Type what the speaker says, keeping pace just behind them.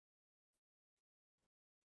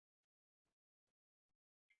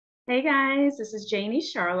Hey guys, this is Janie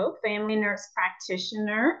Charlo, family nurse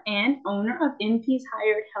practitioner and owner of NP's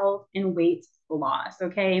Hired Health and Weight Loss.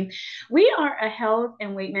 Okay, we are a health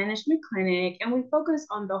and weight management clinic and we focus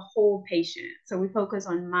on the whole patient. So we focus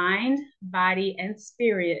on mind, body, and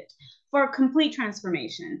spirit for complete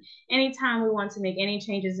transformation. Anytime we want to make any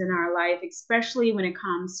changes in our life, especially when it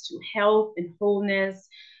comes to health and wholeness,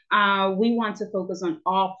 we want to focus on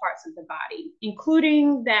all parts of the body,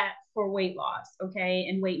 including that for weight loss, okay,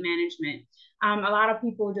 and weight management. A lot of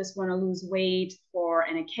people just want to lose weight for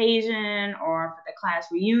an occasion or for the class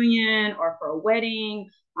reunion or for a wedding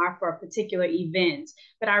or for a particular event.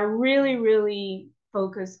 But I really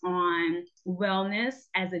focus on wellness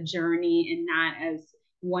as a journey and not as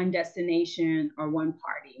one destination or one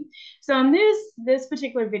party. So in this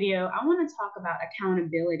particular video, I want to talk about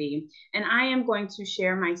accountability, and I am going to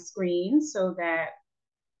share my screen so that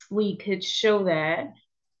we could show that.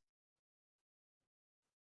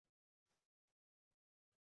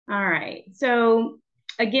 All right. So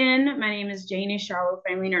again, my name is Janie Charlo,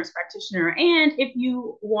 family nurse practitioner. And if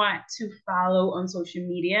you want to follow on social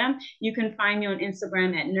media, you can find me on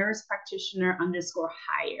Instagram at nurse practitioner _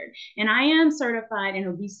 hired. And I am certified in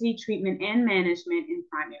obesity treatment and management in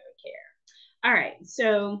primary care. All right.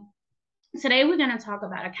 So today we're going to talk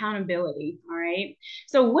about accountability. All right.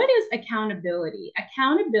 So what is accountability?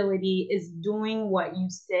 Accountability is doing what you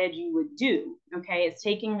said you would do. Okay. It's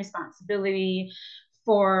taking responsibility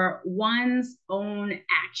for one's own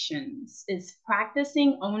actions. It's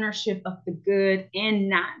practicing ownership of the good and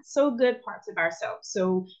not so good parts of ourselves.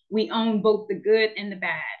 So we own both the good and the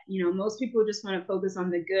bad. Most people just want to focus on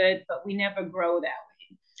the good, but we never grow that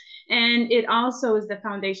way. And it also is the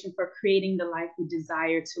foundation for creating the life we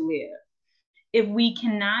desire to live. If we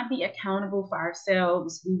cannot be accountable for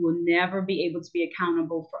ourselves, we will never be able to be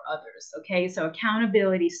accountable for others. Okay, so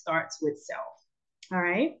accountability starts with self. All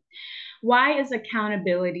right. Why is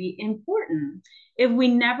accountability important? If we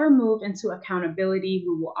never move into accountability,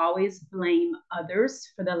 we will always blame others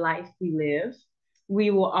for the life we live. We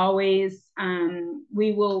will always,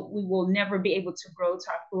 we will never be able to grow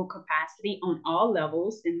to our full capacity on all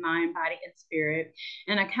levels in mind, body, and spirit.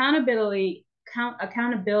 And accountability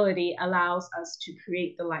allows us to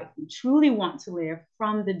create the life we truly want to live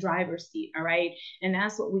from the driver's seat. All right. And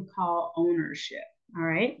that's what we call ownership. All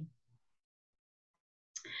right.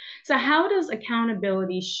 So, how does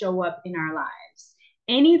accountability show up in our lives?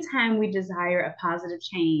 Anytime we desire a positive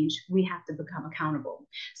change, we have to become accountable.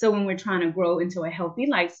 So, when we're trying to grow into a healthy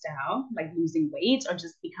lifestyle, like losing weight or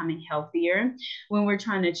just becoming healthier, when we're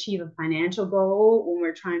trying to achieve a financial goal, when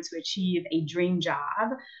we're trying to achieve a dream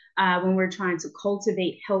job, when we're trying to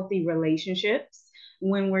cultivate healthy relationships,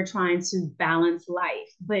 when we're trying to balance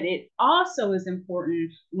life. But it also is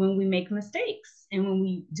important when we make mistakes and when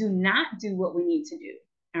we do not do what we need to do.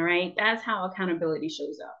 All right. That's how accountability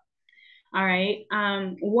shows up. All right.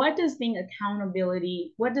 What does being accountable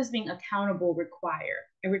require?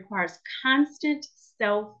 It requires constant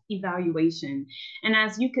self-evaluation. And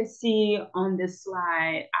as you can see on this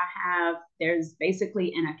slide, there's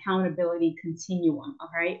basically an accountability continuum. All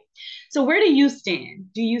right. So where do you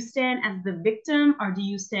stand? Do you stand as the victim or do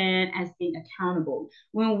you stand as being accountable?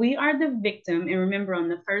 When we are the victim, and remember on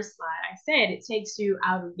the first slide, I said it takes you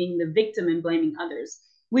out of being the victim and blaming others.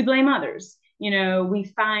 We blame others. We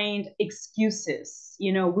find excuses.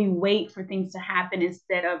 We wait for things to happen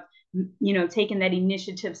instead of, taking that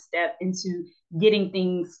initiative step into getting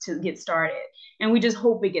things to get started. And we just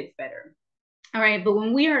hope it gets better. All right. But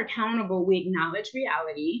when we are accountable, we acknowledge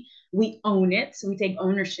reality, we own it, so we take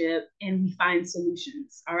ownership and we find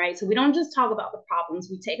solutions. All right. So we don't just talk about the problems,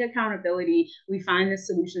 we take accountability, we find the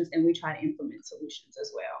solutions, and we try to implement solutions as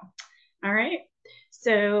well. All right.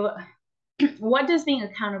 So what does being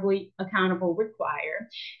accountable require?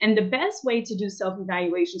 And the best way to do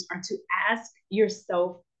self-evaluations are to ask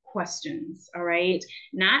yourself questions, all right?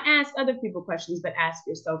 Not ask other people questions, but ask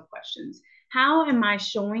yourself questions. How am I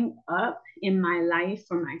showing up in my life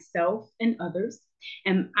for myself and others?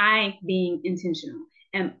 Am I being intentional?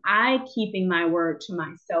 Am I keeping my word to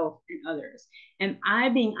myself and others? Am I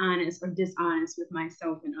being honest or dishonest with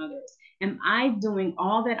myself and others? Am I doing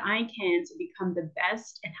all that I can to become the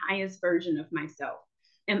best and highest version of myself?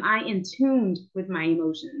 Am I in tune with my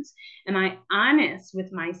emotions? Am I honest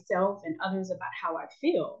with myself and others about how I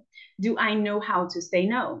feel? Do I know how to say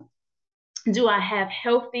no? Do I have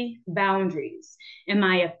healthy boundaries? Am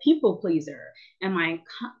I a people pleaser? Am I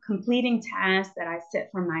completing tasks that I set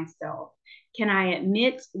for myself? Can I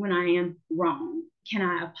admit when I am wrong? Can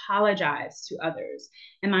I apologize to others?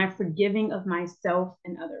 Am I forgiving of myself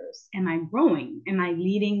and others? Am I growing? Am I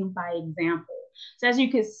leading by example? So as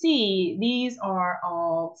you can see, these are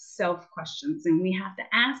all self questions, and we have to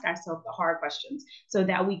ask ourselves the hard questions so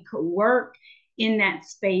that we could work in that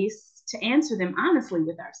space to answer them honestly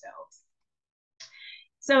with ourselves.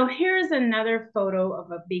 So here's another photo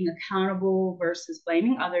of being accountable versus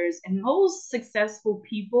blaming others. And most successful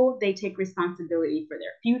people, they take responsibility for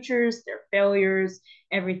their futures, their failures,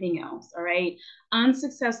 everything else. All right.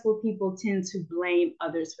 Unsuccessful people tend to blame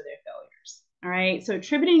others for their failures. All right. So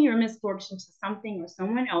attributing your misfortune to something or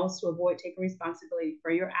someone else to avoid taking responsibility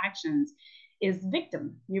for your actions is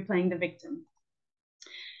victim. You're playing the victim.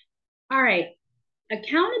 All right.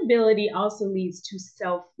 Accountability also leads to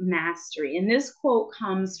self-mastery. And this quote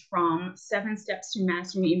comes from 7 Steps to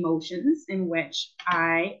Mastering Emotions, in which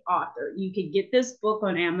I authored. You could get this book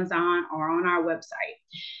on Amazon or on our website.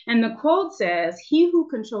 And the quote says, "He who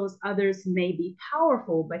controls others may be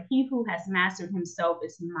powerful, but he who has mastered himself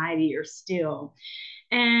is mightier still."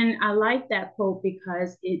 And I like that quote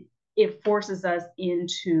because it forces us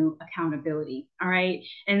into accountability. All right.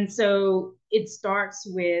 And so it starts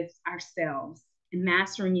with ourselves and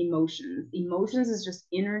mastering emotions. Emotions is just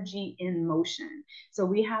energy in motion. So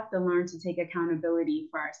we have to learn to take accountability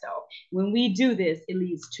for ourselves. When we do this, it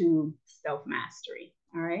leads to self-mastery.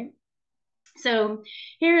 All right. So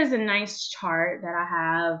here is a nice chart that I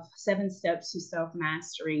have, 7 steps to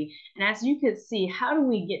self-mastery. And as you can see, how do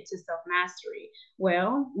we get to self-mastery?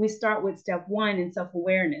 Well, we start with step 1 in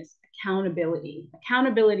self-awareness, accountability.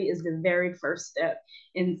 Accountability is the very first step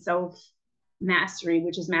in self-mastery,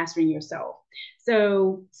 which is mastering yourself.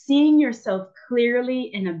 So seeing yourself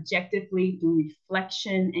clearly and objectively through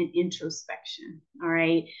reflection and introspection. All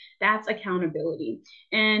right, that's accountability.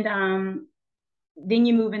 And then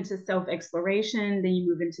you move into self-exploration, then you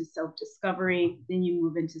move into self-discovery, then you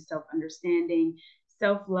move into self-understanding,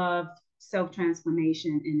 self-love,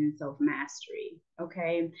 self-transformation, and then self-mastery.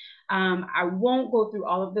 Okay. I won't go through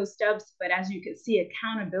all of those steps, but as you can see,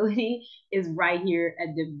 accountability is right here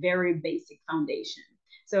at the very basic foundation.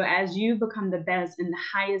 So as you become the best and the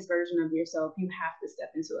highest version of yourself, you have to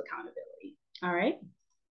step into accountability. All right.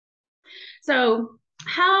 So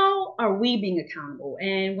how are we being accountable?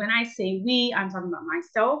 And when I say we, I'm talking about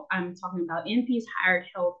myself. I'm talking about NP's Hired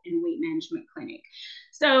Health and Weight Management Clinic.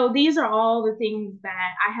 So these are all the things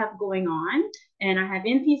that I have going on. And I have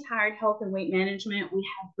NP's Hired Health and Weight Management. We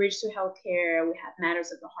have Bridge to Healthcare. We have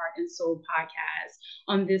Matters of the Heart and Soul podcast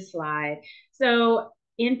on this slide. So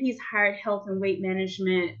NP's Hired Health and Weight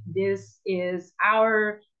Management, this is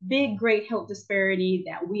our big, great health disparity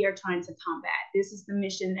that we are trying to combat. This is the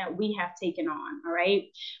mission that we have taken on, all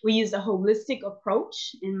right? We use a holistic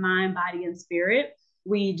approach in mind, body, and spirit.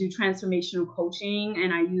 We do transformational coaching,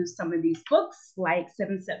 and I use some of these books like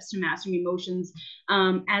 7 Steps to Mastering Emotions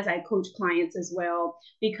as I coach clients as well,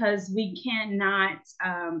 because we cannot,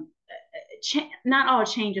 not all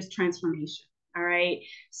change is transformation. All right.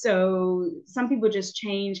 So some people just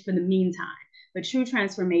change for the meantime, but true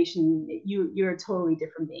transformation, you're a totally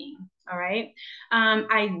different being. All right.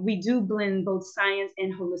 We do blend both science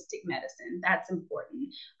and holistic medicine. That's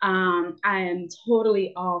important. I am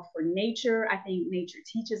totally all for nature. I think nature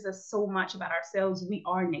teaches us so much about ourselves. We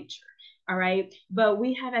are nature. All right. But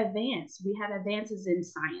we have advanced. We have advances in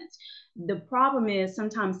science. The problem is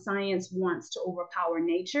sometimes science wants to overpower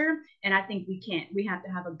nature, and I think we can't. We have to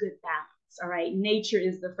have a good balance. All right. Nature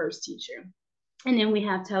is the first teacher. And then we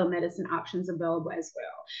have telemedicine options available as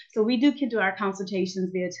well. So we can do our consultations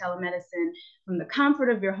via telemedicine from the comfort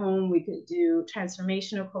of your home. We could do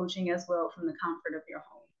transformational coaching as well from the comfort of your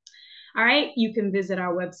home. All right. You can visit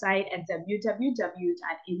our website at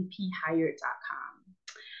www.nphired.com.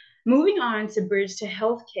 Moving on to Bridge to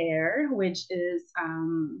Healthcare, which is,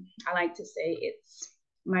 I like to say it's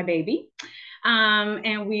my baby.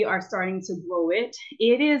 And we are starting to grow it.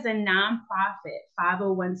 It is a nonprofit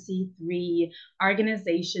 501c3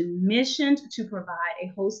 organization missioned to provide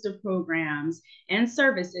a host of programs and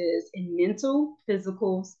services in mental,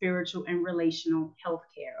 physical, spiritual, and relational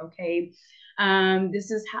healthcare. Okay.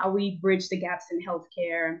 This is how we bridge the gaps in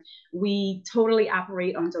healthcare. We totally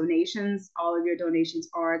operate on donations. All of your donations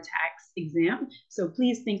are tax exempt. So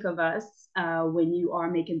please think of us when you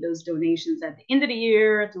are making those donations at the end of the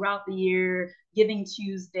year, throughout the year, Giving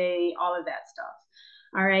Tuesday, all of that stuff.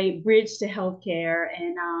 All right, Bridge to Healthcare,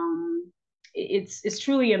 and it's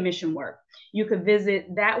truly a mission work. You could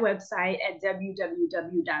visit that website at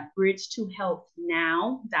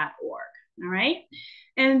www.bridgetohealthnow.org. All right,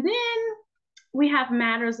 and then we have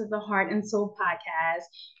Matters of the Heart and Soul podcast.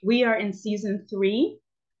 We are in season 3.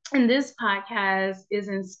 And this podcast is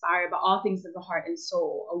inspired by all things of the heart and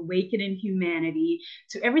soul, awakening humanity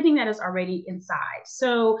to everything that is already inside.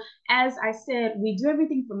 So, as I said, we do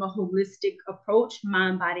everything from a holistic approach,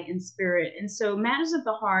 mind, body, and spirit. And so, matters of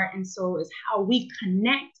the heart and soul is how we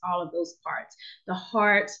connect all of those parts: the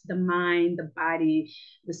heart, the mind, the body,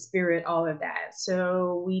 the spirit, all of that.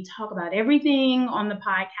 So, we talk about everything on the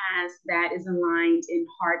podcast that is aligned in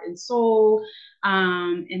heart and soul,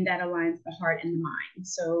 and that aligns the heart and the mind.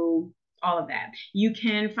 So all of that. You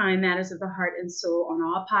can find Matters of the Heart and Soul on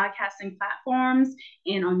all podcasting platforms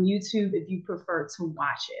and on YouTube if you prefer to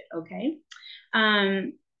watch it. Okay.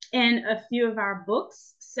 And a few of our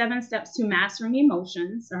books: 7 Steps to Mastering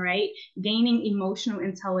Emotions, all right, Gaining Emotional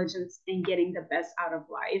Intelligence and Getting the Best Out of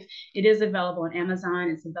Life. It is available on Amazon.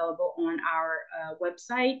 It's available on our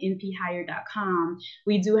website, nphigher.com.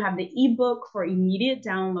 We do have the ebook for immediate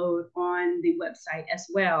download on the website as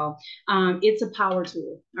well. It's a power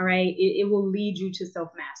tool, all right? It will lead you to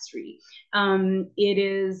self-mastery.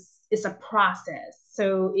 It's a process.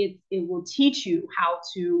 So it will teach you how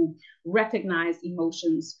to recognize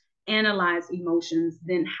emotions, analyze emotions,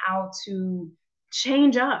 then how to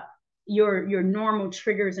change up your normal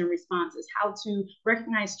triggers and responses, how to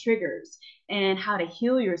recognize triggers, and how to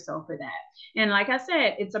heal yourself for that. And like I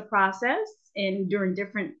said, it's a process, and during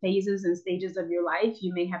different phases and stages of your life,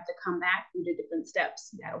 you may have to come back through the different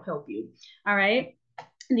steps that'll help you. All right.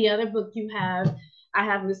 The other book I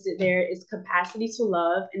have listed there is Capacity to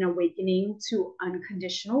Love: An Awakening to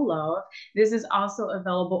Unconditional Love. This is also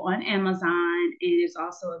available on Amazon, and it's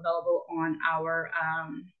also available on our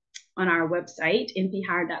website,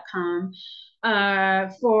 nphigher.com.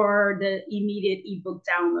 For the immediate ebook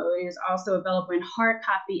download, it is also available in hard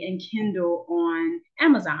copy and Kindle on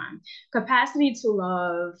Amazon. Capacity to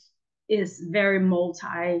Love is very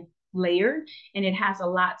multi-layered, and it has a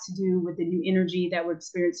lot to do with the new energy that we're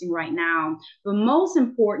experiencing right now. But most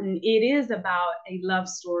important, it is about a love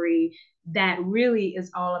story that really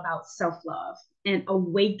is all about self-love and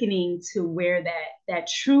awakening to where that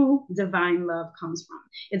true divine love comes from.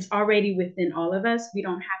 It's already within all of us. We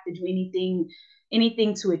don't have to do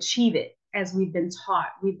anything to achieve it. As we've been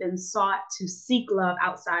taught, we've been sought to seek love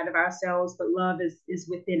outside of ourselves, but love is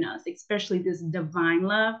within us, especially this divine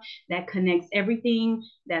love that connects everything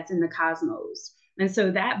that's in the cosmos. And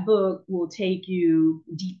so that book will take you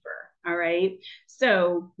deeper. All right.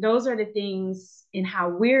 So those are the things in how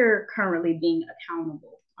we're currently being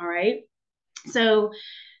accountable. All right. So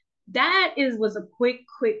that was a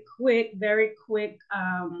very quick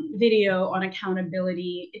video on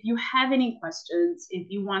accountability. If you have any questions, if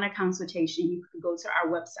you want a consultation, you can go to our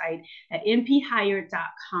website at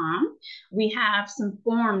nphigher.com. We have some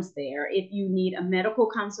forms there. If you need a medical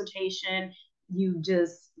consultation, you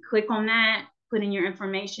just click on that, put in your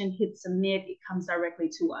information, hit submit, it comes directly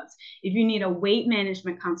to us. If you need a weight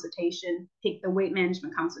management consultation, pick the weight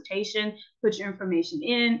management consultation, put your information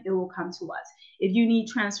in, it will come to us. If you need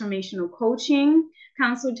transformational coaching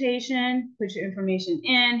consultation, put your information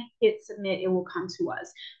in, hit submit, it will come to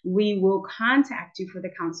us. We will contact you for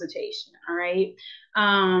the consultation, all right?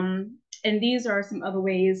 And these are some other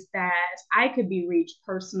ways that I could be reached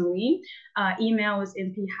personally. Email is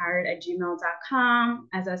nphigher@gmail.com.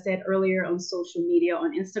 As I said earlier, on social media,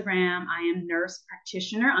 on Instagram, I am nurse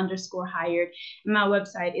practitioner _hired. And my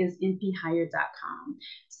website is nphigher.com.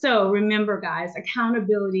 So remember, guys,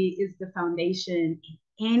 accountability is the foundation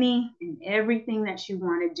in any and everything that you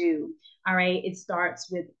want to do. All right. It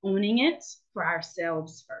starts with owning it for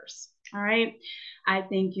ourselves first. All right. I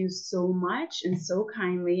thank you so much and so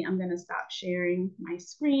kindly. I'm going to stop sharing my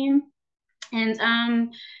screen. And,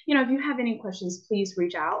 if you have any questions, please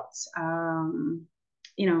reach out.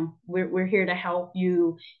 We're here to help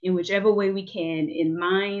you in whichever way we can, in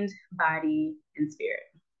mind, body, and spirit.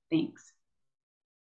 Thanks.